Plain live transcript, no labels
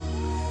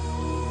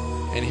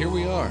And here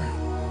we are.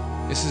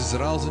 This is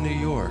Zeralda, New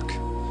York.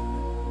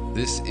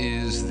 This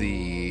is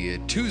the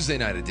Tuesday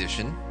night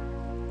edition.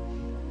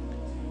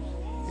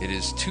 It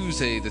is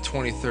Tuesday the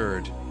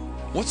 23rd.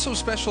 What's so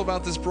special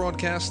about this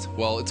broadcast?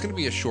 Well, it's going to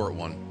be a short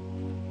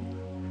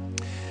one.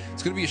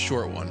 It's going to be a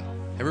short one.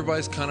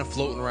 Everybody's kind of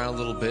floating around a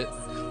little bit.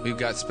 We've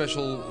got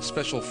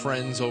special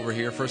friends over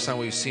here. First time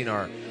we've seen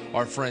our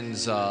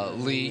friends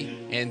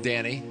Lee and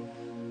Danny.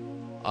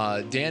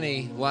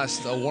 Danny,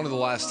 one of the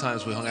last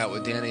times we hung out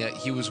with Danny,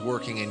 he was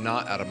working a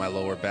knot out of my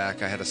lower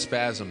back. I had a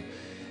spasm,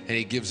 and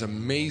he gives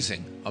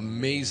amazing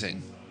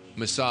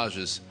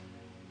massages.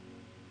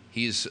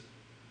 He's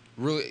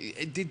really...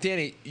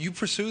 Danny, you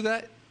pursue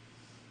that?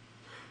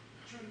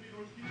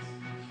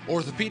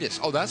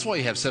 Orthopedist. Oh, that's why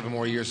you have 7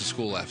 more years of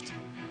school left.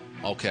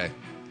 Okay.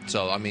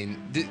 So, I mean,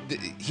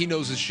 he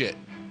knows his shit.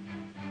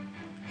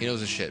 He knows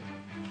his shit.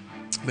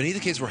 But in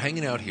either case, we're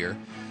hanging out here.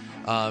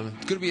 It's going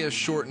to be a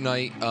short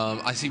night.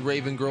 I see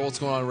Raven Girl. What's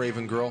going on,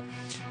 Raven Girl?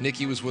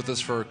 Nikki was with us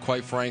for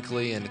Quite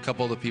Frankly, and a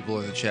couple other people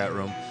in the chat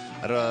room.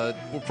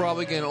 We're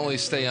probably going to only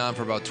stay on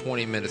for about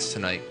 20 minutes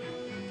tonight.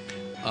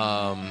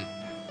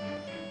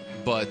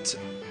 But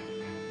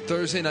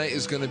Thursday night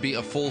is going to be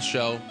a full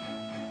show.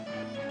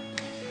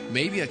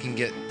 Maybe I can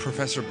get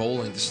Professor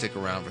Bowling to stick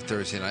around for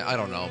Thursday night. I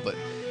don't know, but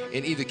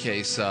in either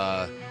case, be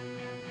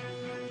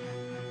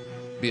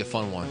a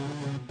fun one.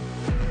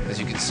 As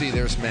you can see,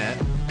 there's Matt.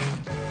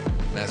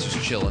 Matt's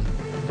just chilling.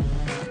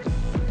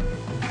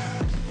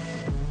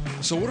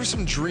 So what are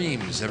some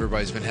dreams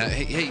everybody's been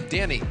having? Hey,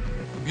 Danny,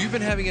 have you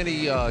been having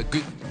any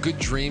good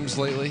dreams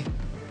lately?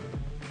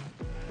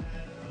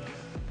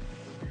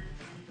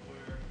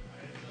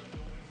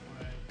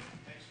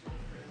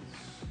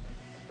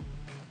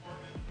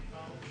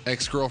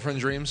 Ex-girlfriend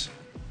dreams?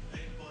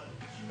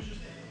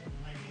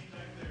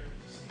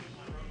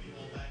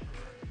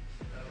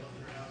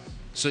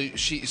 So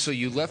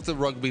you left the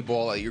rugby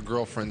ball at your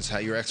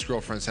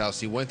ex-girlfriend's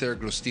house. You went there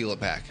to go steal it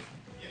back.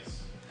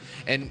 Yes.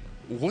 And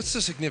what's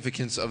the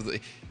significance of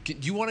the? Do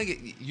you want to get?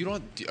 You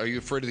don't? Are you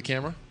afraid of the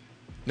camera?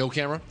 No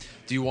camera.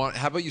 Do you want?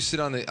 How about you sit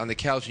on the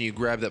couch and you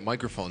grab that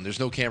microphone? There's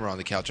no camera on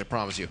the couch. I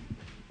promise you.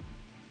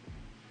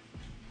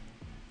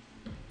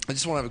 I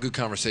just want to have a good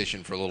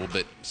conversation for a little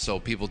bit so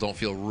people don't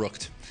feel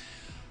rooked.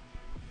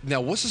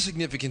 Now, what's the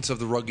significance of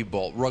the rugby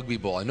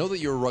ball? I know that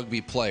you're a rugby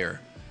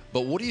player.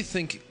 But what do you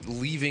think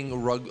leaving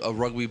a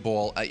rugby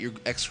ball at your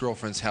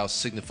ex-girlfriend's house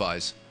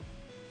signifies?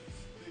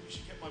 Maybe she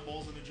kept my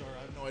balls in a jar.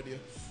 I have no idea.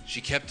 She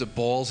kept the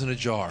balls in a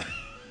jar.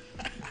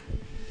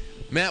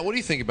 Matt, what do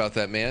you think about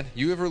that, man?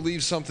 You ever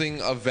leave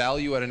something of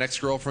value at an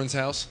ex-girlfriend's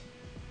house?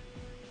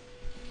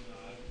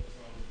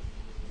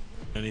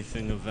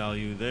 Anything of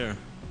value there?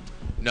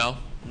 No?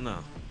 No.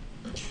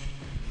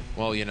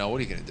 Well, what are you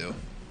going to do?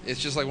 It's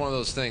just like one of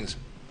those things.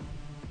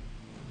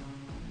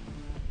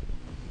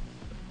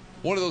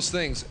 One of those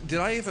things. Did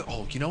I even...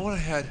 Oh, you know what I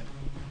had?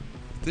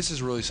 This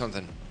is really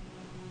something.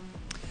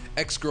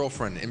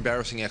 Ex-girlfriend.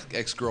 Embarrassing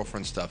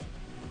ex-girlfriend stuff.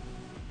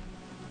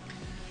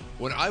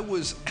 When I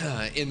was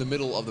in the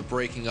middle of the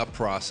breaking up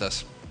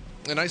process,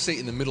 and I say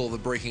in the middle of the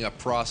breaking up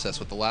process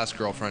with the last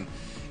girlfriend,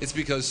 it's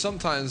because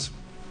sometimes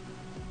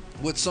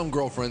with some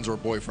girlfriends or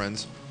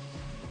boyfriends,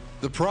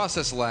 the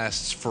process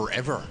lasts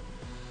forever.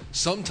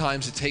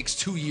 Sometimes it takes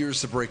 2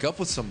 years to break up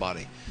with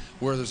somebody.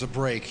 Where there's a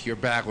break, you're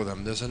back with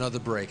them. There's another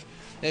break.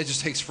 And it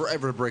just takes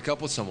forever to break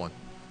up with someone.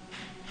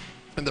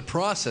 And the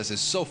process is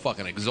so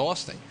fucking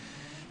exhausting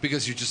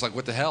because you're just like,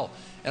 what the hell?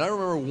 And I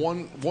remember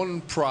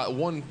one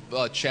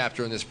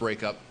chapter in this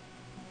breakup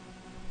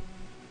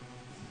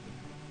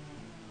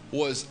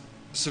was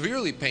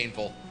severely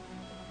painful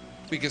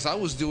because I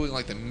was doing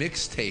like the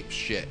mixtape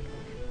shit.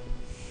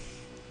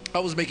 I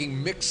was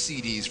making mix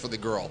CDs for the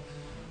girl.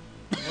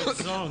 What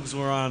songs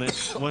were on it?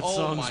 What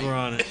songs were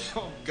on it?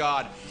 Oh,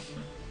 God.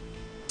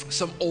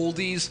 Some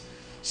oldies,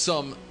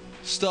 some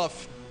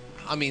stuff,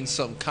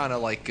 some kind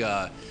of like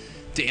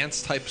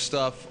dance type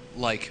stuff,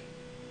 like,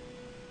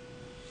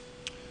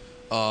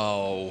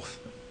 I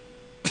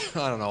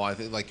don't know, I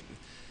think like,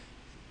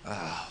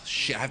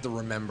 shit, I have to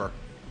remember,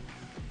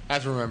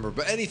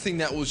 but anything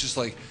that was just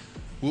like,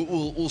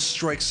 we'll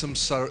strike some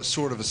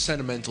sort of a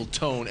sentimental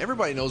tone.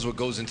 Everybody knows what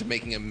goes into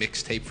making a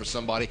mixtape for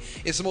somebody.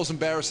 It's the most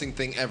embarrassing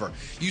thing ever.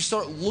 You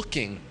start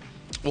looking,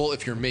 well,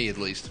 if you're me at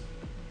least,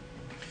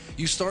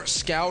 you start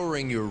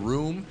scouring your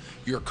room,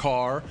 your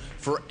car,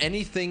 for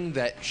anything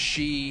that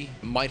she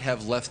might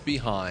have left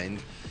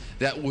behind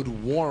that would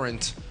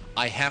warrant,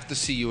 I have to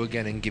see you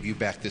again and give you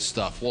back this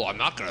stuff. Well, I'm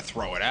not going to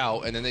throw it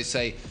out. And then they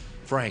say,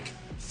 Frank,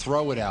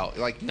 throw it out.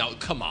 Like, no,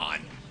 come on.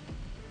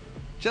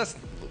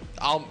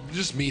 I'll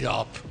just meet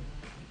up.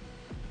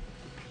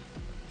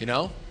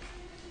 You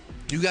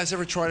guys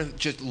ever try to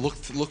just look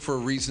for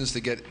reasons to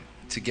get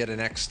an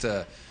ex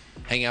to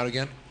hang out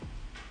again?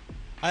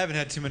 I haven't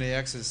had too many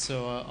exes,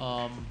 so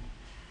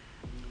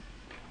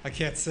I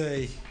can't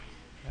say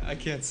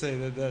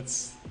that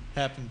that's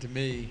happened to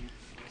me.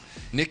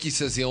 Nikki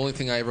says the only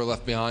thing I ever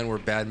left behind were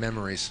bad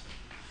memories.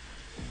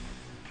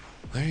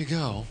 There you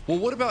go. Well,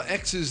 what about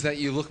exes that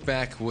you look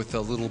back with a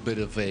little bit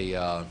of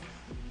a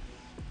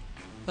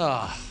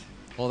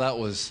Well, that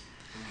was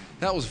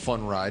a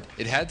fun ride.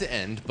 It had to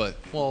end, but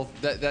well,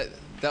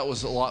 that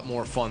was a lot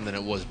more fun than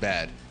it was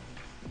bad.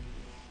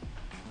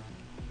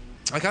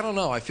 Like, I don't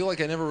know. I feel like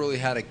I never really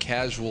had a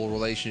casual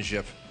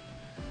relationship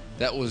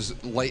that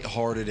was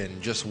lighthearted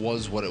and just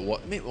was what it was.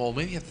 Well,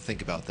 maybe you have to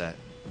think about that.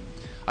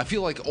 I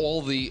feel like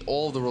all the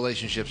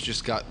relationships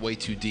just got way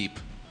too deep.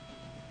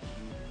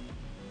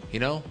 You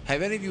know?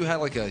 Have any of you had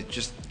like a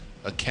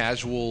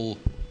casual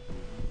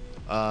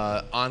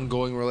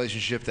ongoing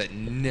relationship that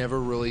never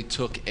really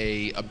took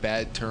a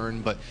bad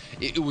turn, but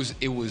it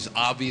was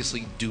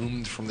obviously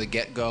doomed from the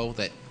get-go?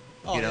 That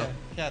you know,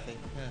 yeah, Kathy.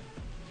 Yeah.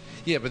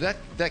 Yeah, but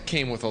that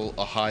came with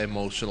a high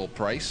emotional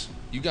price.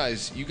 You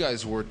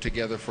guys were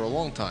together for a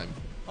long time.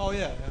 Oh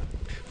yeah.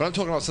 But I'm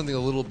talking about something a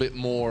little bit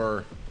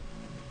more.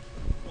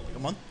 Like a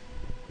month?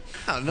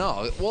 I don't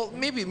know. Well,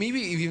 maybe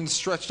even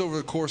stretched over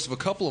the course of a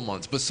couple of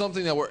months, but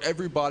something that where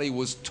everybody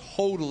was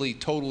totally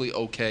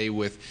okay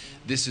with.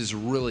 This is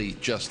really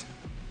just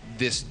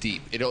this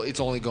deep. It's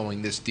only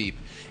going this deep,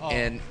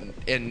 and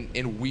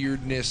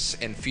weirdness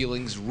and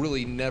feelings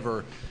really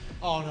never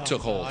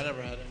took hold. No, I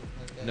never had anything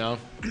like that. No,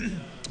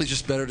 it's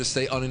just better to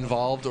stay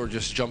uninvolved or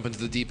just jump into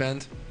the deep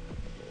end.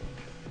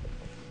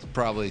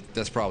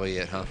 That's probably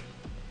it, huh?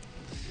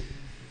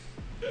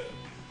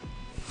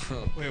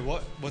 Wait,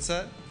 what? What's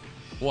that?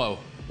 Whoa.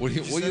 What are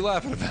you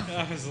laughing about?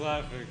 I was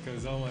laughing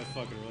because all my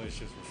fucking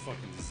relationships were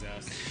fucking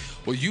disasters.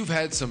 Well, you've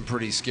had some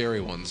pretty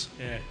scary ones.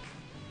 Yeah.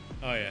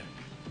 Oh yeah.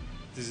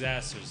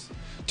 Disasters.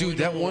 Dude,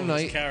 The that only one normal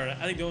was night- Karen.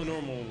 I think the only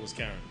normal one was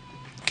Karen.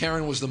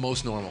 Karen was the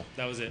most normal.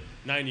 That was it.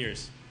 9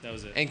 years. That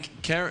was it. And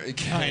Karen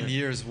 9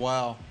 years.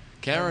 Wow.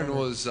 Karen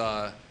was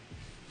I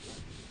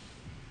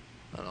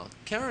don't know.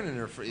 Karen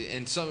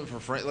and some of her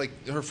friends,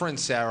 like her friend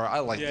Sarah, I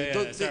liked it.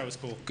 Yeah, Sarah was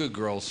cool. Good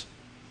girls.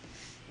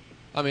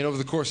 I mean, over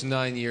the course of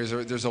 9 years,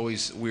 there's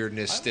always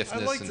weirdness,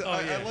 stiffness.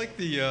 I like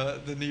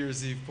the New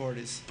Year's Eve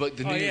parties. But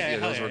the New Year's,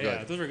 hell those were good.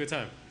 Yeah, those were a good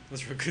time.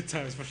 Those were a good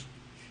time,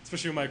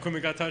 especially when my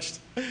equipment got touched.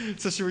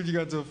 Especially when you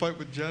got into a fight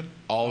with Jen.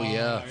 Oh,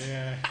 yeah.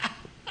 Yeah.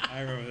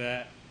 I remember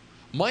that.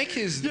 Mike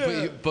is,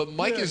 but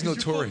Mike is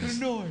notorious.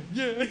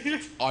 Yeah.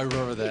 I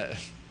remember that.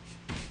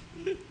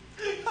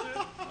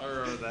 I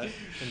remember that.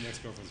 And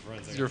ex-girlfriend's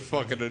friends. You're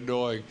fucking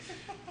annoying.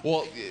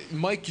 Well,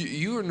 Mike,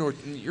 you're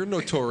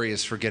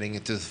notorious for getting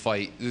into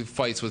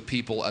fights with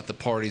people at the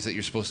parties that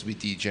you're supposed to be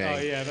DJing.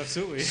 Oh yeah,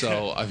 absolutely.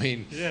 So I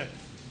mean, yeah,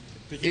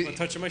 they keep on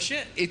touching my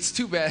shit. It's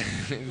too bad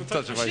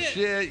touching my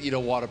shit. You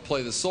don't want to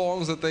play the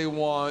songs that they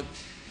want.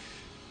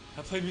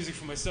 I play music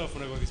for myself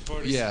when I go to these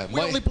parties. Yeah, We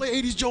only play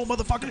 80s Joe,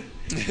 motherfucker.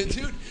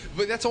 dude.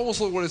 But that's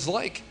almost like what it's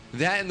like.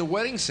 That and The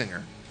Wedding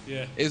Singer.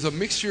 Yeah. It was a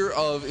mixture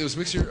of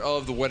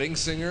The Wedding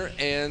Singer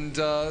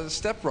and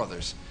Step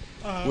Brothers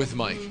with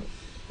Mike.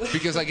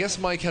 Because I guess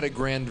Mike had a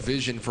grand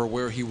vision for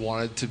where he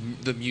wanted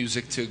the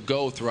music to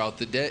go throughout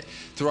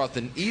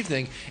the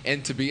evening,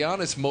 and to be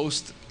honest,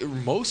 most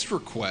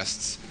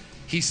requests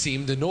he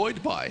seemed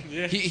annoyed by.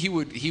 Yeah. He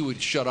would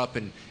shut up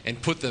and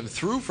put them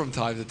through from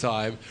time to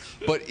time,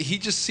 but he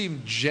just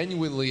seemed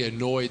genuinely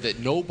annoyed that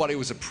nobody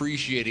was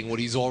appreciating what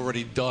he's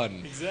already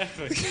done.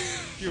 Exactly.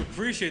 You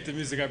appreciate the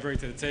music I bring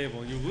to the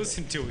table, and you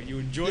listen to it, you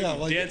enjoy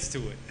it, you dance to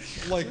it.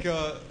 Like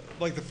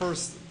the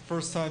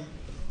first time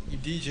you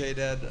DJ'd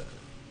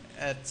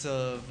at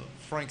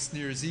Frank's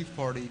New Year's Eve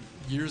party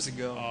years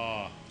ago.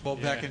 Well,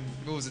 back in,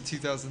 what was it,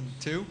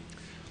 2002?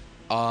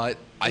 I It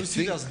was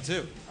think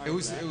 2002.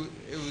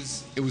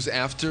 It was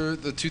after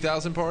the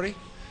 2000 party,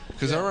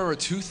 because I remember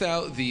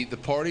 2000 the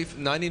party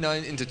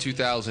 99 into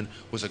 2000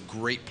 was a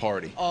great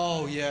party.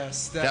 Oh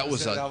yes, that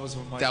was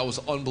when Mike, that was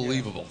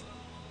unbelievable.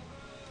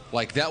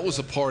 Like, that was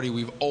a party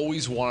we've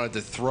always wanted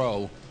to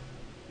throw,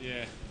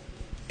 Yeah.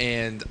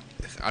 and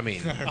I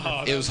mean,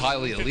 it was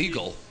highly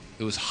illegal.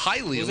 It was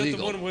highly Was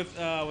illegal. that the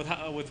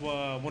one with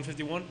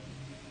 151?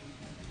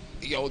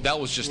 Yo, that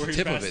was just Where the he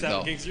tip of passed it, out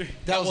though. King Street?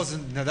 That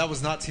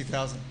was not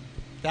 2000.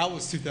 That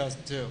was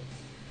 2002.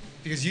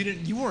 Because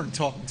you weren't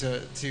talking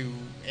to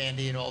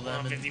Andy and all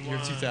them in the year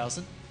 151.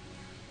 2000.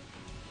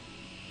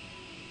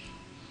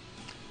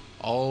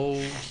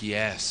 Oh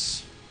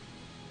yes,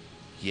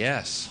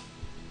 yes.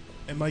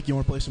 And Mike, you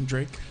want to play some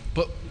Drake?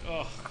 But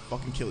Oh,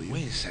 Fucking kill you.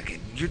 wait a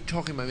second, you're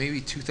talking about maybe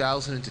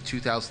 2000 into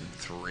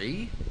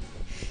 2003,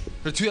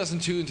 or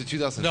 2002 into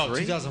 2003? No,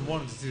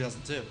 2001 to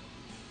 2002.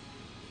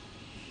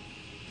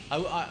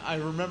 I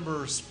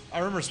remember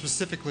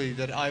specifically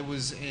that I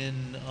was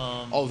in.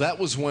 Oh, that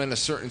was when a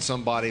certain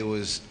somebody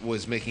was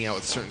making out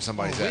with a certain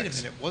somebody's wait ex.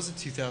 a minute, was it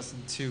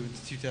 2002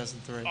 into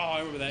 2003? oh, I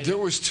remember that. There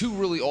was two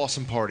really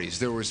awesome parties.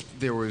 There was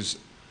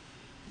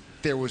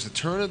the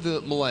turn of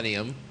the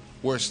millennium,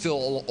 where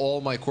still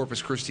all my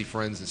Corpus Christi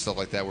friends and stuff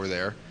like that were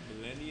there,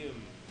 Millennium.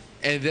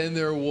 and then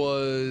there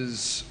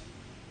was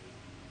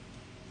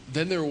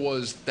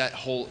that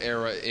whole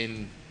era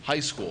in high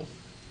school,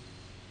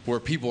 where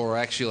people are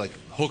actually like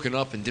hooking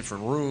up in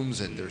different rooms,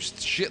 and there's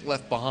shit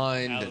left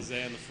behind. And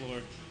Alizé on the floor,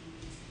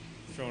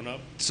 thrown up.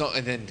 so,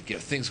 and then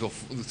things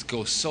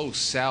go so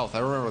south. I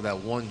remember that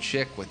one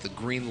chick with the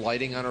green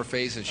lighting on her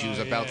face, and she was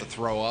about to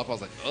throw up. I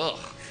was like, ugh.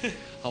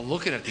 I'm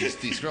looking at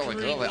these girls like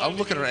I'm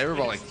looking at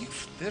everybody like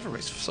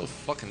everybody's so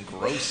fucking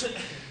gross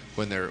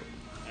when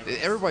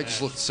everybody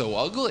just looks so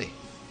ugly.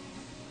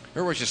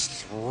 Everybody's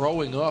just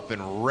throwing up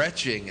and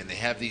retching, and they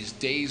have these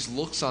dazed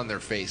looks on their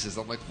faces.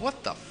 I'm like,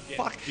 what the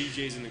fuck?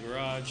 DJs in the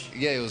garage.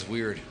 Yeah, it was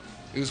weird.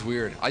 It was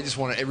weird. I just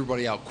wanted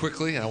everybody out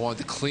quickly, and I wanted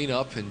to clean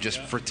up and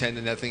just pretend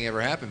that nothing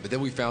ever happened. But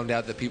then we found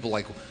out that people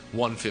like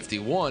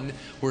 151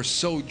 were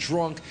so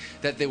drunk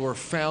that they were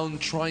found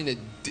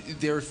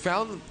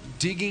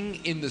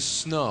digging in the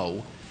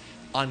snow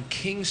on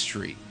King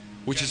Street,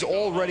 which is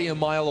already a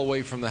mile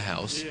away from the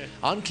house. Yeah.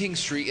 On King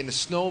Street in a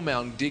snow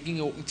mound,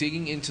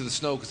 digging into the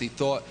snow because he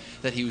thought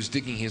that he was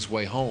digging his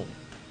way home.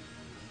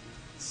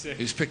 Sick.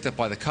 He was picked up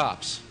by the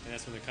cops. And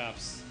that's when the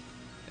cops.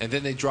 And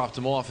then they dropped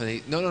him off,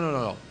 and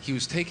no. He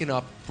was taken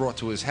up, brought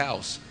to his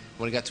house.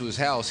 When he got to his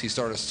house, he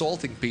started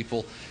assaulting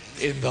people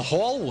in the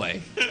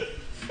hallway.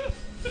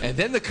 And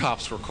then the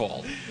cops were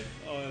called.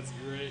 Oh, that's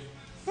great.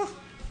 I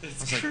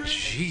was like,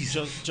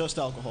 jeez. Just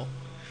alcohol.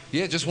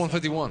 Yeah, just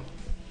 151.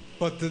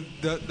 But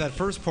that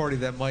first party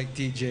that Mike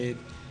DJ'd,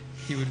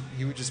 he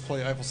would just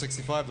play Eiffel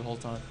 65 the whole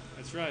time.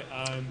 That's right.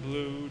 I'm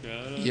blue.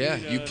 Da, da, Yeah,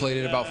 da, you played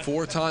it about da.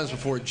 4 times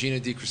before Gina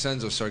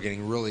DiCrescenzo started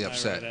getting really I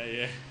upset. remember that,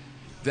 yeah.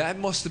 That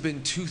must have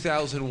been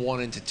 2001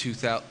 into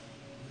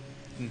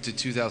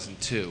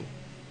 2002.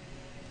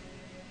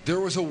 There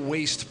was a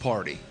waste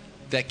party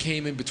that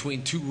came in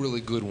between 2 really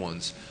good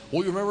ones.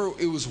 Well, you remember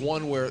it was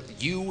one where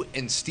you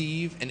and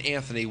Steve and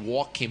Anthony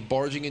came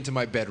barging into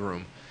my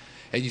bedroom,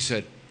 and you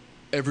said,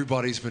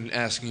 everybody's been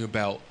asking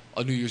about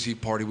a New Year's Eve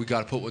party. We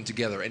got to put one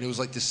together. And it was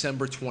like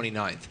December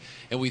 29th.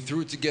 And we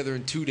threw it together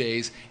in 2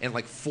 days, and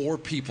like 4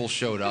 people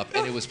showed up,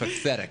 and it was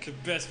pathetic. The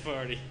best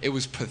party. It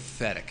was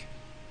pathetic.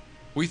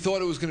 We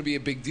thought it was going to be a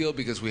big deal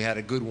because we had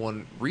a good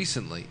one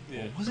recently.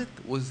 Yeah.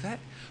 Was that?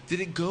 Did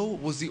it go?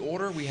 Was the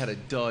order we had a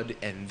dud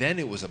and then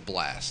it was a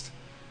blast?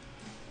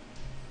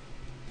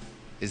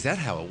 Is that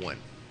how it went?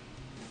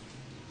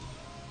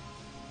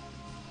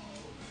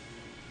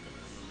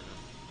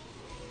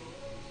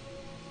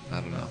 I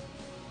don't know.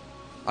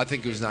 I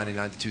think it was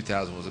 99 to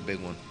 2000 was a big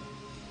one. It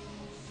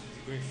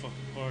was a great fucking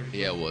party.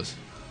 Yeah, it was.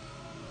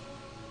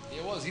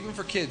 It was. Even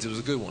for kids, it was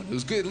a good one. It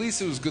was good. At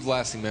least it was good,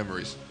 lasting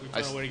memories. We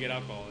found a way to get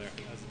alcohol there.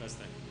 That's the best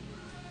thing.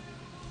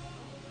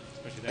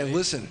 Especially that And age.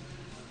 listen,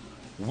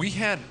 we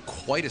had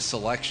quite a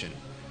selection.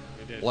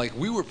 We did. Like,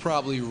 we were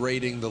probably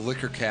raiding the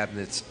liquor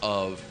cabinets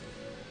of,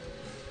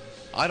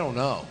 I don't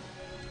know,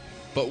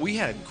 but we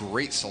had a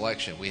great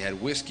selection. We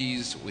had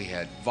whiskeys, we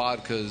had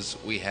vodkas,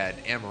 we had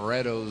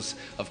amarettos.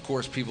 Of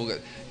course,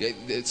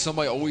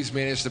 somebody always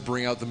managed to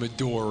bring out the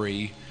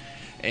Midori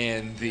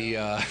and the,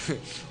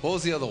 what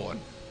was the other one?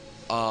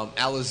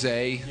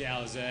 Alizé.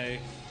 Yeah, Alizé.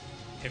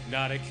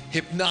 Hypnotic.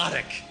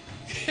 Hypnotic.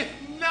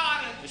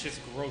 Hypnotic. That shit's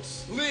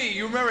gross. Lee,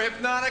 you remember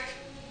Hypnotic?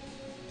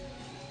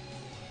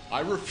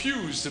 I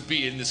refuse to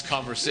be in this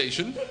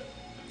conversation.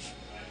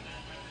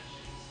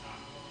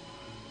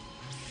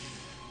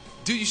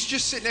 Dude, you should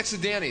just sit next to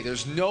Danny.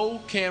 There's no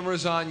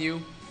cameras on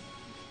you.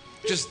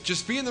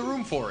 Just be in the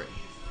room for it.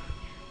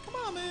 Come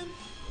on, man.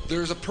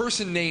 There's a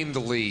person named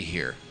Lee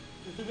here.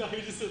 No,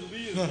 you just said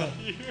Lee is not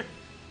here.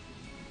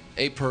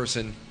 A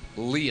person,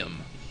 Liam,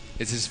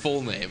 is his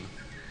full name,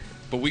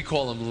 but we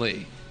call him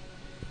Lee.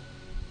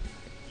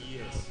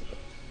 Yes.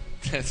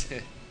 That's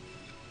it.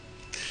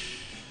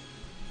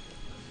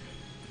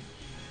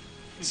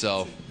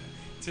 So,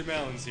 Tim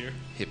Allen's here.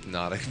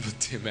 Hypnotic, but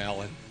Tim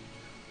Allen.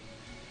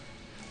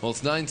 Well,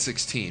 it's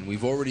 9:16.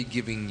 We've already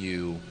given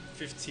you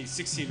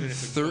 16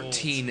 minutes of gold.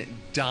 13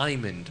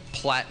 diamond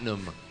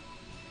platinum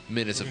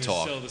minutes We're of gonna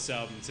talk. sell this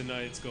album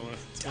tonight. It's going on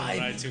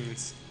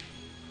iTunes.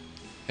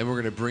 And we're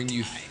gonna bring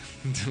you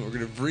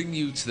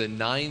to the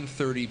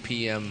 9:30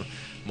 p.m.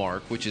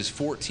 mark, which is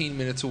 14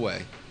 minutes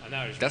away.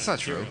 Now you're That's trying not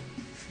to true. zero.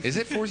 Is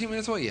it 14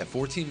 minutes away? Yeah,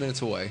 14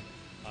 minutes away.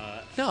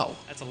 No,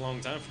 That's a long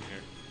time from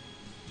here.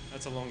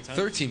 That's a long time.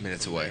 13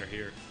 minutes from away. there,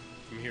 Here.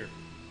 From here.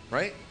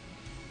 right?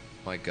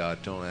 My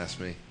God, don't ask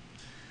me.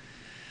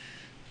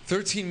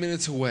 13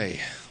 minutes away.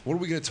 What are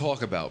we gonna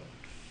talk about?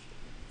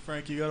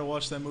 Frank, you gotta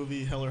watch that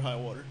movie Hell or High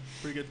Water.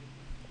 Pretty good.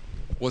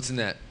 What's in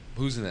that?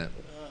 Who's in that?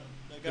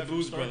 That guy The from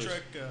Blues Star Brothers.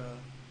 Trek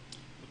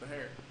with the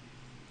hair.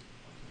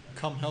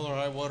 Come Hell or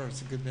High Water,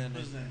 it's a good band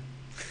What's his name. name?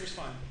 Chris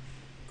Pine.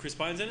 Chris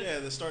Pine's in it? Yeah,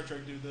 the Star Trek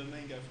dude, the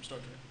main guy from Star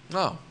Trek.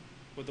 Oh,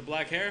 With the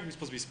black hair? Who's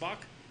supposed to be Spock?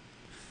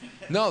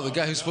 no, the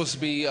guy who's supposed to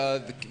be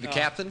the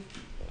captain.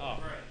 Oh.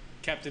 Right.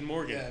 Captain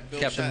Morgan. Yeah, Bill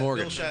Captain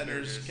Morgan. Bill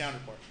Shatner's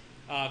counterpart.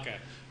 Oh, okay.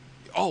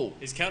 Oh,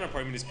 His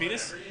counterpart, I mean his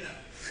penis?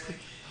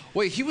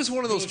 wait, he was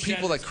one of those Bill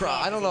people that Shatner's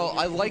cry. I don't know. cock.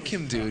 I like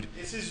him, dude.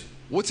 It's his.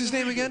 What's his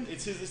name again?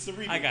 It's the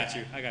reboot. I got guy.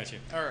 you.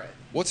 All right.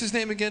 What's his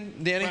name again,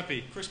 Danny?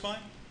 Preppy. Chris Pine.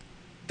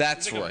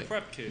 That's He's like right. a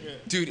prep kid. Yeah.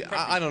 Dude,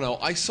 I don't know.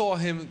 I saw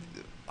him.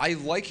 I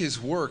like his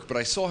work, but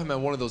I saw him at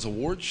one of those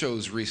award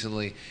shows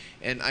recently,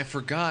 and I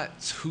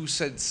forgot who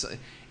said.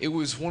 It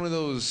was one of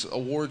those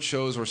award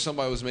shows where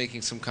somebody was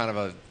making some kind of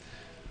a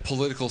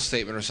political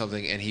statement or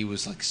something, and he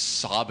was like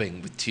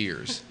sobbing with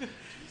tears.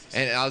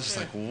 And I was just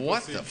like,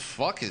 what the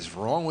fuck is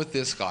wrong with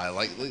this guy?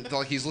 Like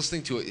he's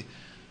listening to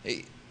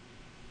it.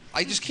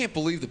 I just can't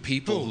believe the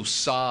people who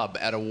sob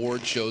at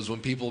award shows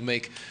when people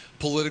make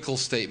political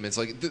statements.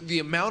 Like the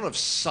amount of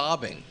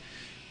sobbing.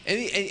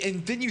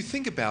 And then you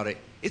think about it,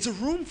 it's a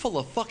room full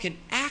of fucking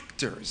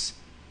actors.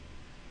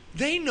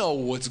 They know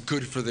what's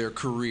good for their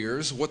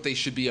careers, what they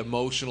should be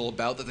emotional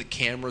about, that the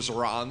cameras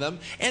are on them,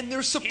 and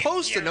they're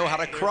supposed to know how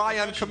to cry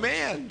on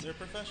command. They're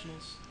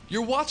professionals.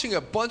 You're watching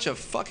a bunch of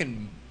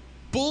fucking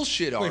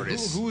bullshit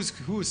artists. Who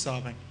is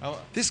sobbing?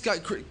 This guy,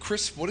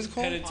 Chris, what is it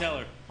called? Penn and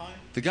Teller.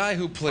 The guy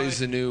who plays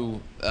the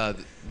new,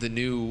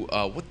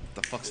 what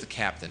the fuck's the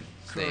captain?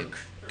 Kirk.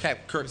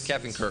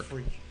 Captain Kirk.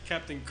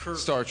 Captain Kirk.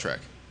 Star Trek.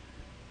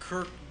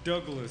 Kirk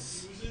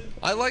Douglas.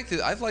 I liked it.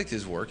 I've liked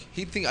his work.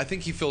 I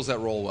think he fills that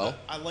role well.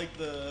 I like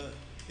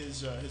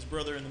his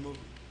brother in the movie.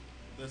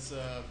 That's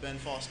Ben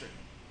Foster.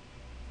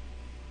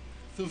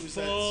 He's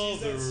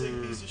that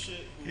sick piece of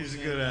shit. He's a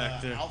good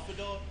actor. Alpha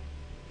Dog.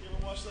 You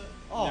ever watch that?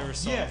 Oh, Never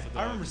saw yeah. Alpha Dog.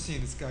 I remember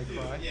seeing this guy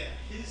cry. Yeah,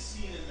 his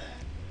scene in that,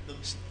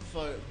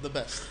 the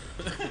best.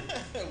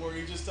 Where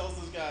he just tells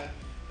this guy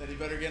that he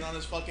better get on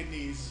his fucking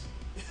knees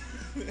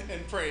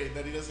and pray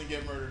that he doesn't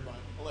get murdered by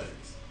him.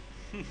 Hilarious.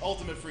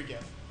 Ultimate freak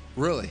out.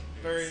 Really?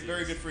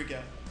 Very good freak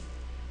out.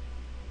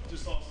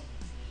 Just awesome.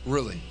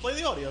 Really? Play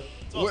the audio.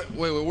 It's awesome.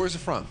 Wait, where's it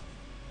from?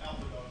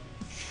 Alpha Dog.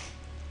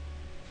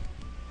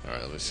 All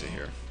right, let me see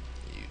here.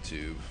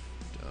 YouTube.com.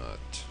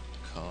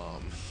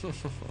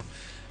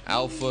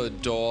 Alpha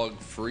Dog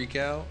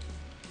Freakout.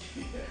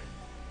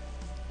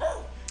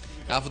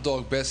 Alpha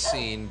Dog best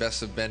scene,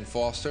 best of Ben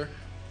Foster.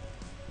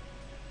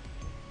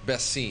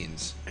 Best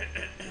scenes.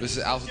 This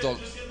is Alpha Dog.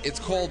 It's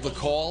called The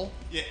Call.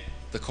 Yeah.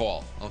 The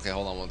Call. Okay,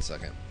 hold on one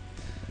second.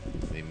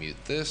 Let me mute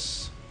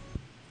this.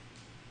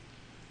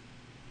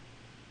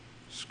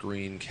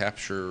 Screen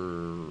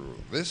capture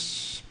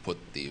this. Put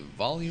the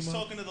volume He's up.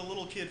 talking to the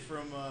little kid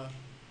from Girl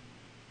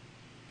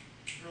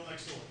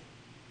Next Door.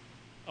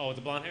 Oh, with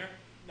the blonde hair?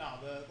 No,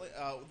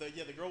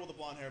 the girl with the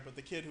blonde hair, but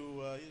the kid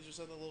who he just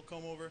had the little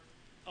comb over.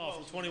 Oh,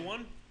 from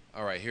 21?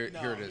 All right, here it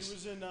is. He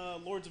was in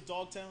Lords of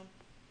Dogtown.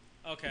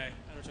 Okay,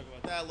 I don't talk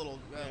about that. That little.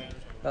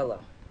 Hello.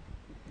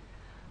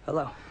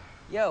 Hello.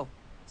 Yo,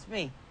 it's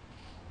me.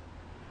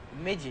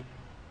 Midget.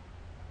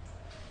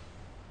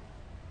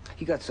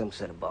 You got some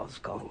set of balls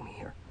calling me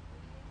here.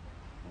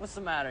 What's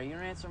the matter? You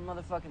don't answer a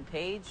motherfucking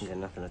page? You got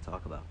nothing to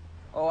talk about.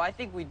 Oh, I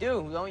think we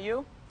do, don't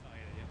you? Oh,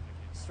 yeah.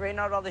 Straighten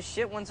out all this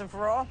shit once and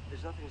for all?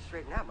 There's nothing to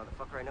straighten out,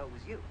 motherfucker. I know it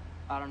was you.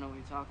 I don't know what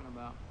you're talking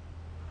about.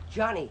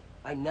 Johnny,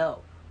 I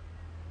know.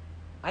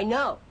 I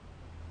know.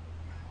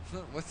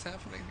 What's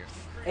happening here?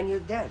 And you're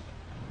dead.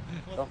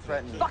 Don't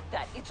threaten me. Fuck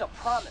that. It's a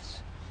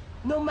promise.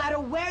 No matter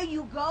where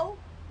you go,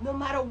 no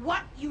matter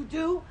what you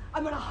do,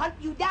 I'm gonna hunt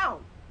you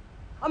down.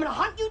 I'm gonna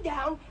hunt you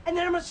down, and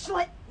then I'm gonna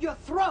slit your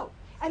throat.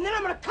 And then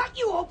I'm gonna cut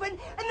you open, and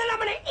then I'm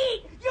gonna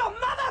eat your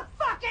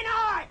motherfucking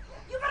heart!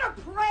 You better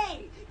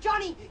pray,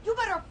 Johnny, you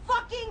better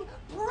fucking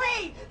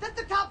pray that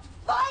the cops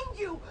find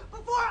you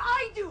before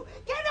I do!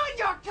 Get on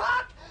your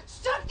cock,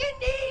 stuck your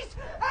knees,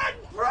 and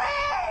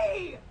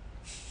pray!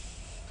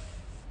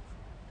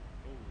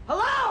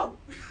 Hello?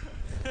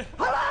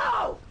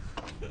 Hello?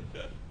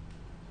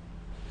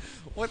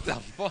 What the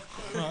fuck?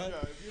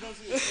 If you don't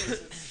see his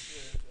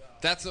face,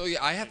 That's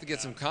I have to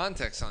get some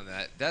context on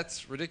that.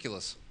 That's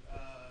ridiculous.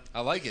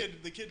 I like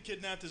it. The kid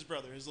kidnapped his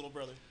brother, his little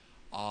brother.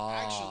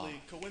 Ah.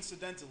 Actually,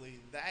 coincidentally,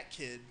 that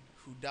kid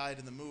who died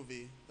in the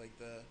movie,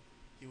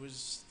 he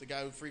was the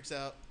guy who freaks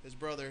out his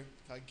brother,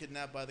 got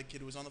kidnapped by the kid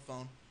who was on the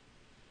phone,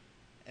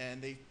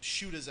 and they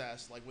shoot his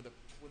ass with an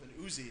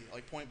Uzi,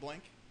 point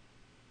blank,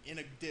 in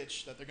a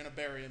ditch that they're gonna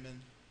bury him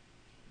in.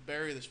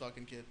 Bury this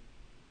fucking kid.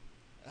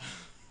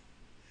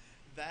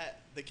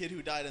 The kid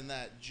who died in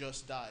that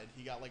just died.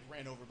 He got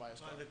ran over by his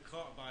car.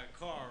 By a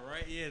car,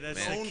 right? Yeah, that's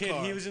Man. the kid.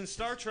 Car. He was in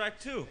Star Trek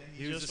too. And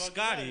He was a just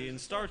fucking Scotty died. in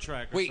Star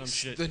Trek or Wait, some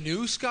shit. the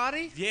new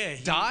Scotty? Yeah,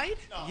 died?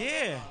 No,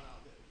 Yeah.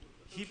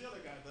 No. The other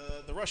guy,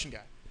 the Russian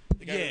guy.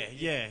 The guy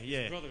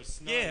Yeah. brother's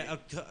Snotty. Yeah,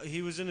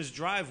 he was in his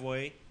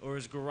driveway or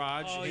his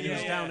garage, Oh, and he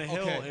was yeah. down a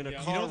hill, and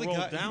a car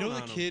rolled down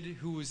on him. Kid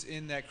who was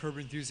in that Curb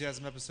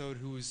Enthusiasm episode,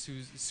 who's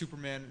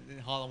Superman in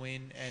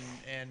Halloween,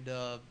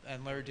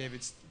 and Larry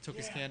David took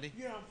his candy.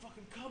 Yeah, I'm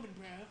fucking coming,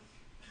 bro.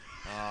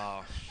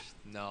 Oh,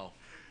 no.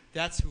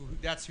 That's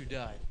who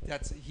died.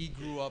 He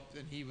grew up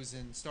and he was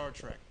in Star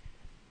Trek.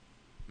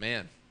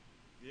 Man.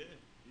 Yeah,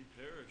 he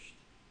perished.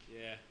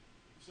 Yeah.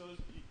 So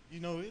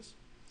you know who he is?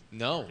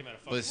 No. Came out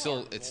of But it's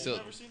still.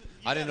 Never seen it?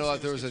 You I didn't know gotta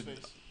that there see was this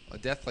kid's face. a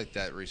death like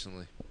that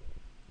recently.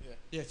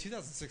 Yeah,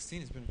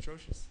 2016 has been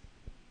atrocious.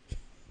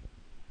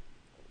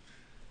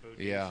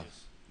 Yeah.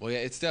 Well, yeah,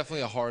 it's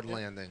definitely a hard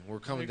landing. We're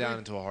coming down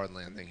into a hard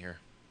landing here,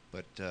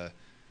 but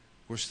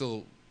we're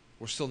still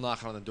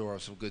knocking on the door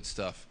of some good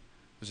stuff.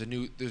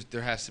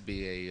 There has to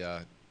be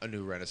a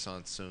new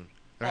Renaissance soon.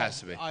 There has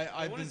to be.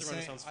 I've when been is the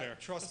saying, Renaissance Fair?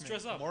 trust Let's me.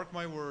 dress up. Mark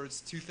my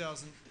words.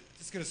 2000.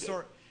 It's gonna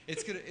start.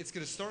 It's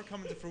gonna start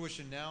coming to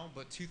fruition now,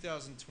 but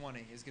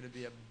 2020 is gonna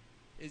be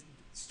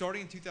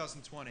starting in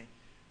 2020.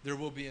 There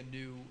will be a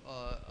new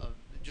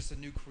just a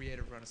new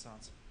creative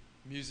renaissance.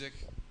 Music,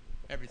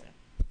 everything.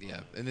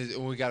 Yeah, and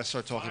we got to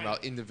start talking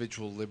about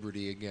individual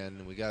liberty again,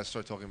 and we got to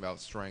start talking about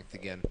strength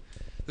again.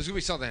 There's gonna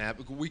be something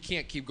happen. We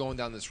can't keep going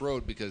down this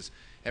road because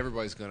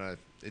everybody's gonna.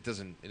 It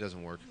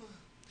doesn't work.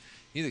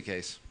 Either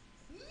case,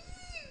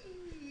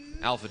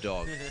 Alpha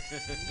Dog.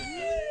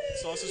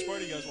 Sausage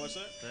Party, you guys watch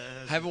that?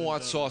 Haven't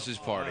watched Sausage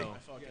Party,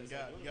 I fucking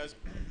got it. You guys,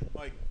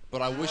 like,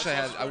 but I wish I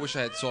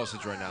had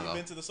sausage right now you though.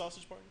 been to the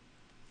Sausage Party?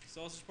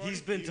 Sausage party?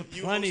 He's been to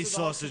You plenty hosted the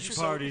sausage sausage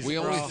parties. We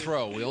bro.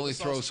 only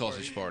throw Sausage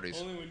sausage party.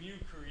 parties. Only when you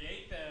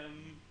create them.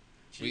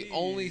 We Jeez.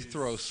 only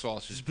throw He's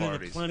sausage been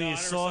parties. to plenty No, I of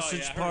never saw it sausage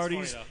yet. I heard it's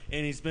parties, funny,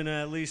 and he's been to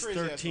at least Crazy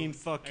ass 13 movie.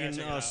 fucking I gotta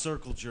check it out.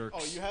 circle jerks.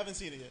 Oh, you haven't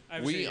seen it yet. I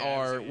haven't seen We it yet, I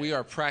haven't are seen it we yet.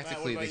 are practically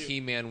Matt, what the about you?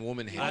 He-Man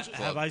Woman Haters Club.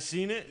 Have I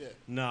seen it? Yeah.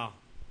 No,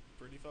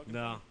 Pretty fucking.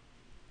 no.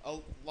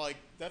 Like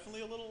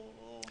definitely a little.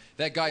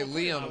 That guy I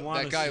Liam,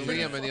 wanna that guy see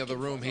Liam it. in the other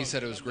room, he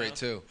said it was great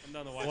too. I'm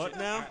down to watch What it.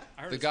 now?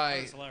 I heard The it's- I heard guy,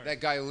 it's hilarious.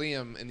 that guy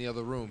Liam in the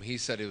other room, he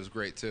said it was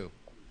great too.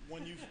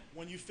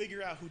 When you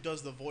figure out who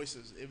does the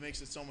voices, it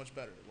makes it so much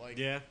better. Like,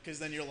 Yeah. Because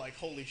then you're like,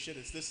 holy shit,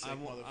 it's this sick I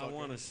motherfucker.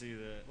 want to see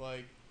that.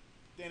 Like,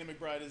 Danny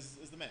McBride is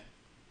the man.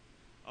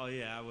 Oh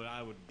yeah, I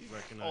would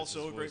recognize.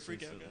 Also his a great voice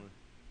freak out instantly.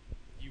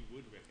 You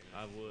would recognize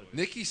I would.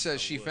 Nikki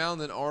says she would.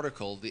 found an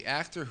article. The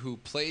actor who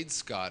played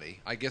Scotty,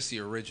 I guess the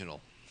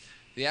original,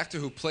 the actor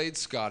who played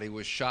Scotty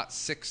was shot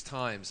 6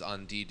 times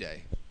on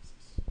D-Day.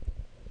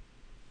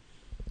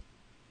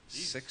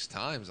 6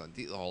 times on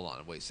D. Hold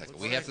on, wait a second.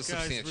 What's We have to that guy's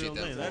substantiate real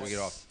that name? before we get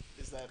off.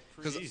 Is that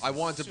Because pre- I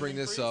wanted to assuming bring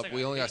this pre- up. like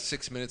We a only got hate.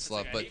 6 minutes It's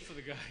left, like I but hate for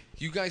the guy.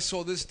 you guys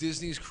saw this?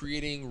 Disney's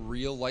creating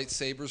real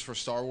lightsabers for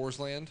Star Wars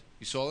Land.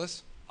 You saw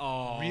this?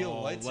 Oh, Real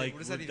lightsaber? like What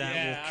does that even that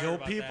mean? Yeah, I will heard kill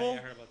about that. people. Yeah,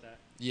 I heard about that.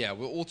 Yeah,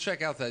 we'll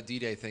check out that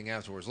D-Day thing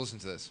afterwards. Listen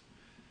to this.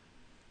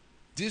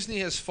 Disney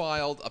has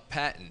filed a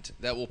patent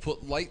that will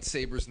put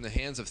lightsabers in the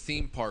hands of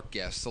theme park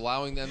guests,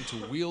 allowing them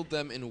to wield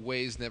them in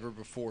ways never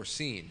before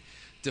seen,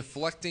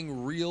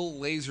 deflecting real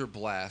laser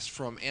blasts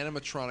from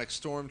animatronic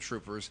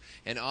stormtroopers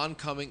and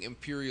oncoming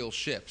Imperial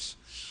ships.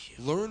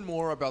 Learn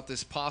more about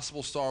this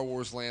possible Star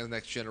Wars Land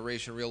Next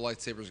Generation real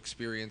lightsabers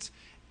experience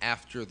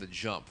after the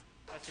jump.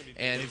 That's gonna be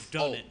And They've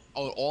done it.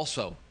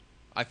 Also,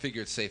 I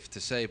figure it's safe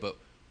to say, but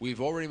we've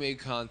already made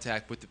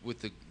contact with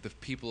the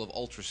people of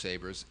Ultra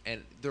Sabers,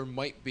 and there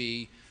might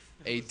be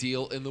a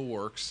deal in the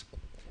works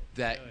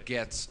that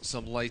gets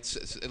some lights,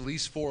 at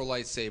least 4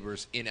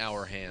 lightsabers in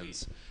our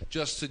hands,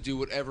 just to do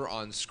whatever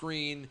on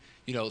screen.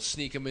 You know,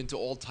 sneak them into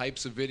all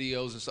types of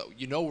videos and stuff.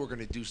 You know, we're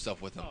gonna do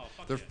stuff with them. Oh,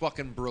 fuck They're yeah.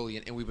 fucking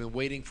brilliant, and we've been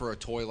waiting for a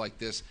toy like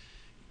this.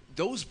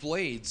 Those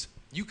blades,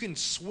 you can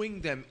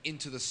swing them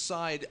into the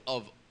side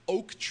of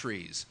oak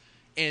trees,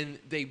 and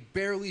they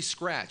barely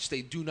scratch.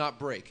 They do not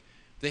break.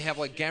 They have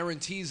like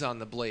guarantees on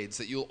the blades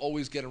that you'll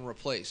always get them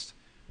replaced.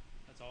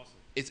 That's awesome.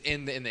 It's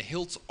and the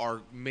hilts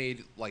are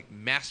made like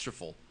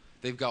masterful.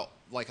 They've got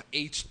like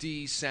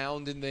HD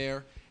sound in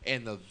there,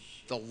 and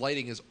the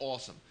lighting is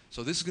awesome.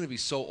 So this is going to be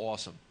so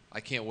awesome. I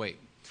can't wait.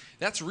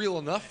 That's real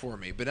enough for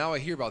me. But now I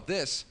hear about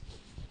this.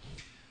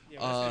 Yeah,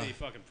 but there's gonna be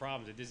fucking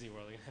problems at Disney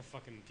World. They're gonna have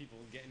fucking people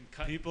getting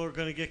cut. People are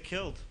gonna get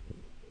killed.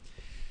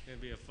 It's gonna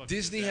be a fucking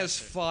Disney has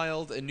disaster.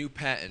 filed a new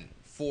patent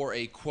for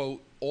a,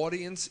 quote,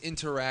 audience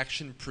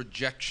interaction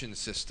projection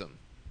system,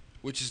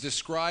 which is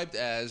described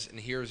as, and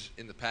here's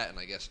in the patent,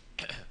 I guess,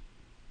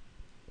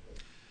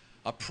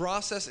 a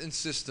process and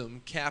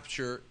system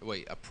capture,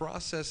 a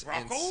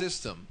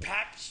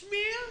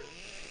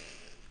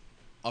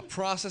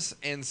process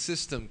and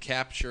system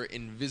capture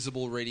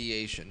invisible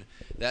radiation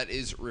that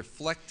is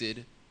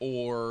reflected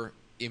or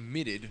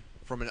emitted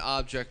from an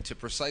object to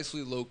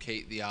precisely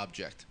locate the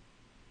object.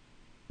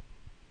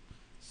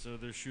 So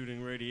they're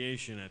shooting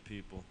radiation at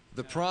people.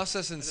 The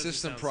process and doesn't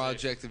system sound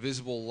project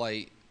visible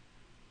light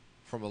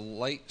from a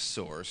light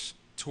source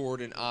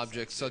toward an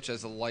object such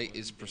as a light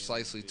is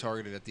precisely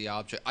targeted at the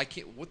object. I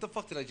can't. What the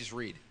fuck did I just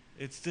read?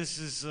 This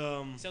is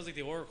Sounds like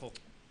the Oracle.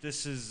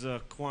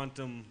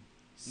 quantum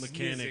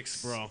mechanics,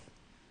 Physics. bro,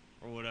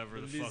 or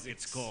whatever the fuck it's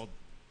Physics. called.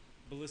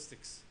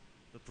 Ballistics.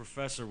 The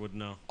professor would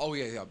know. Oh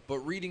yeah. But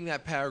reading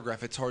that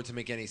paragraph, it's hard to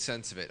make any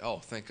sense of it. Oh,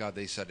 thank God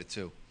they said it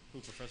too. Who,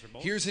 Professor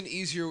Bolt? Here's an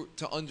easier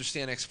to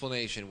understand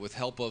explanation with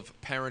help of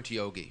Parent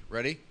Yogi.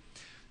 Ready?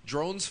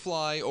 Drones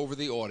fly over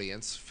the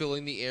audience,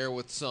 filling the air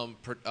with some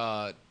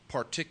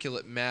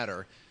particulate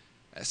matter,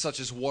 such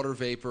as water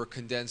vapor,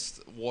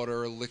 condensed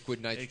water,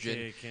 liquid nitrogen,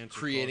 AKA cancer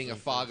creating a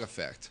causing fog things.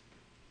 effect.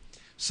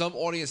 Some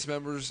audience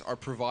members are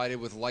provided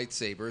with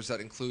lightsabers that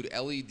include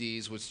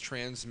LEDs which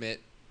transmit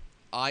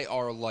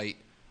IR light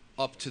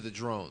up to the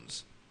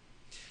drones.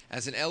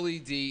 As an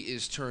LED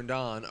is turned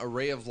on, a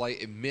ray of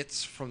light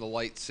emits from the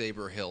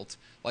lightsaber hilt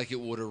like it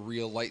would a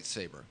real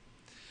lightsaber.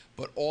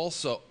 But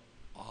also,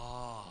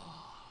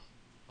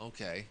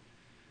 okay.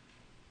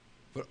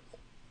 But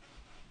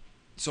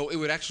so it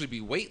would actually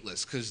be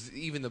weightless because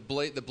even the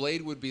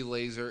blade would be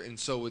laser, and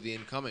so would the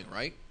incoming,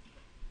 right?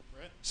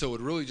 Right. So it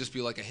would really just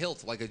be like a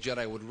hilt, like a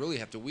Jedi would really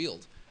have to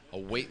wield, a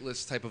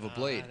weightless type of a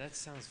blade. That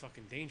sounds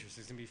fucking dangerous.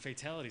 There's gonna be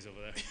fatalities over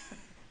there.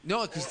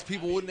 No, because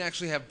people wouldn't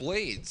actually have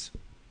blades.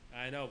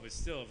 I know, but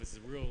still, if it's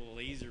real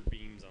laser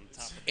beams on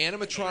top.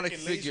 Animatronic Freaking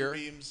laser figure.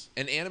 beams.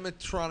 An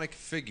animatronic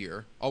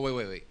figure. Oh,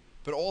 wait.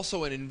 But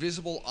also an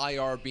invisible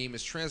IR beam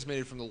is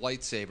transmitted from the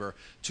lightsaber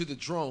to the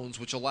drones,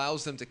 which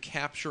allows them to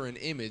capture an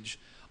image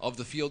of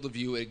the field of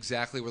view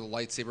exactly where the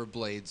lightsaber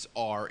blades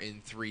are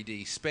in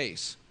 3D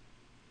space.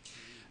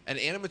 An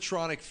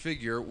animatronic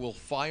figure will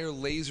fire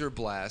laser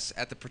blasts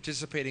at the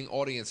participating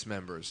audience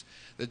members.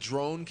 The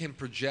drone can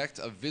project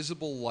a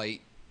visible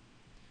light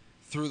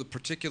through the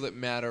particulate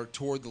matter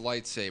toward the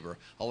lightsaber,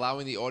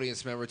 allowing the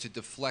audience member to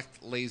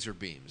deflect laser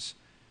beams.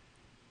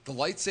 The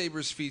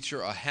lightsabers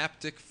feature a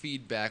haptic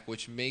feedback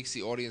which makes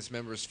the audience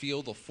members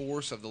feel the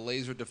force of the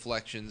laser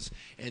deflections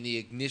and the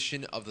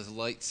ignition of the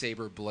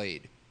lightsaber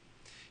blade.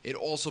 It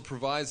also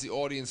provides the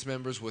audience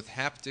members with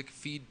haptic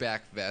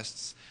feedback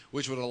vests,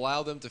 which would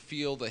allow them to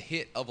feel the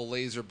hit of a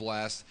laser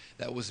blast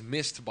that was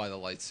missed by the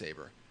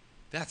lightsaber.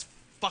 That's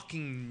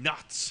fucking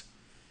nuts.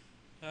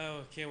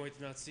 Oh, can't wait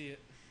to not see it,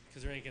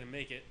 because they ain't gonna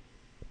make it.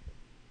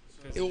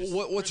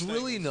 What's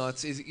really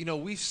nuts is,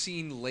 we've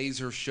seen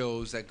laser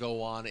shows that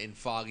go on in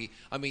foggy.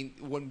 I mean,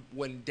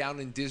 when down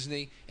in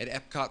Disney at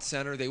Epcot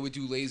Center, they would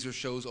do laser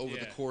shows over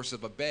the course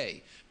of a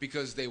bay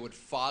because they would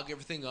fog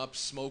everything up,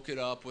 smoke it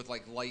up with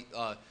like light,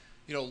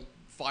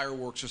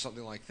 fireworks or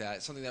something like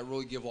that, something that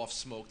really give off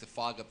smoke to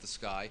fog up the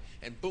sky,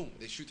 and boom,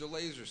 they shoot their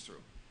lasers through.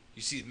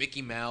 You see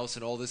Mickey Mouse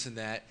and all this and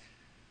that,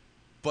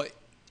 but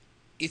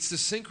it's the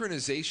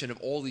synchronization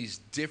of all these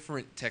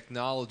different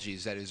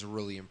technologies that is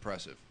really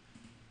impressive.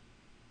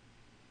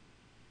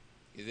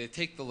 They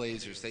take the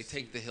lasers, they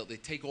take the hill, they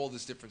take all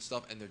this different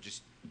stuff, and they're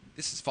just,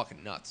 this is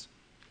fucking nuts.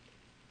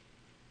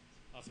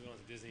 I'll have to go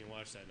into Disney and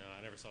watch that now.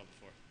 I never saw it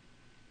before.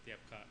 The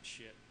Epcot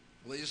shit.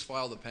 Well, they just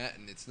filed a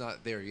patent. It's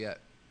not there yet.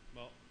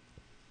 Well.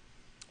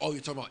 Oh,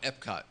 you're talking about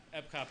Epcot.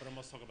 Epcot, but I'm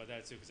also talking about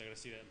that too because I got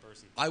to see that in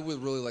person. I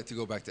would really like to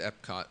go back to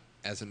Epcot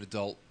as an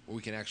adult, where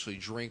we can actually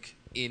drink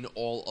in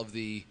all of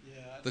the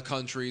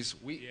countries.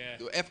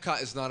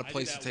 Epcot is not a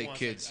place to take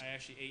kids. I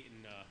actually ate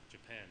in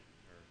Japan.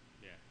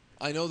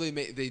 I know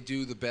they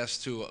do the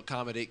best to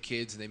accommodate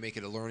kids and they make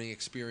it a learning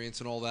experience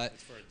and all that,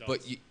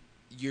 but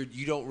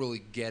you don't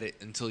really get it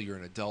until you're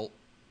an adult.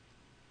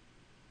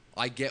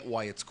 I get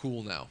why it's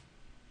cool now.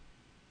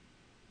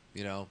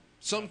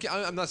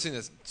 I'm not saying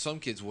that some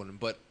kids wouldn't,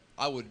 but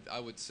I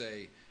would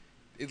say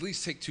at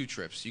least take 2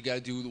 trips. You got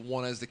to do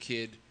one as the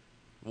kid,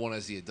 one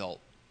as the adult.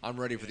 I'm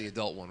ready for the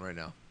adult one right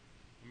now.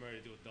 I'm ready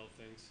to do adult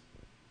things.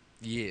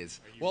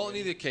 Yes. Well, in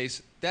either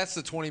case, that's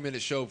the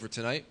 20-minute show for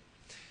tonight.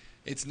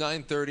 It's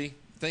 9:30.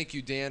 Thank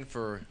you, Dan,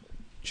 for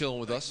chilling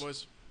with us.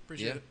 Boys.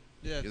 Appreciate it.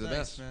 Yeah, you're the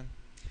thanks, best, man.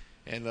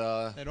 And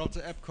off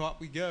to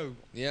Epcot we go.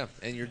 Yeah,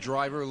 and your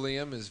driver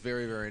Liam is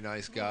very, very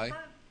nice guy.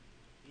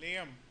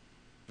 Liam.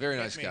 Very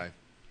nice guy.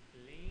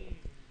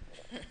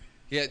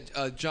 Yeah,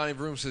 Johnny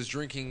Broom says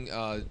drinking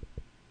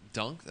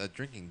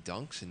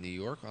dunks in New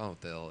York. I don't know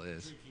what the hell it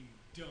is.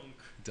 Drinking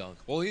Dunk.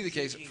 Well, in either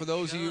case, for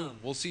those of you,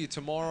 we'll see you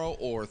tomorrow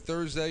or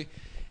Thursday,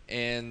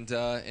 and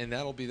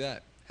that'll be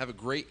that. Have a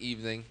great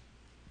evening.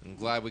 I'm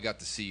glad we got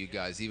to see you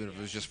guys, even if it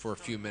was just for a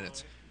few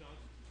minutes.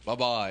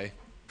 Bye-bye.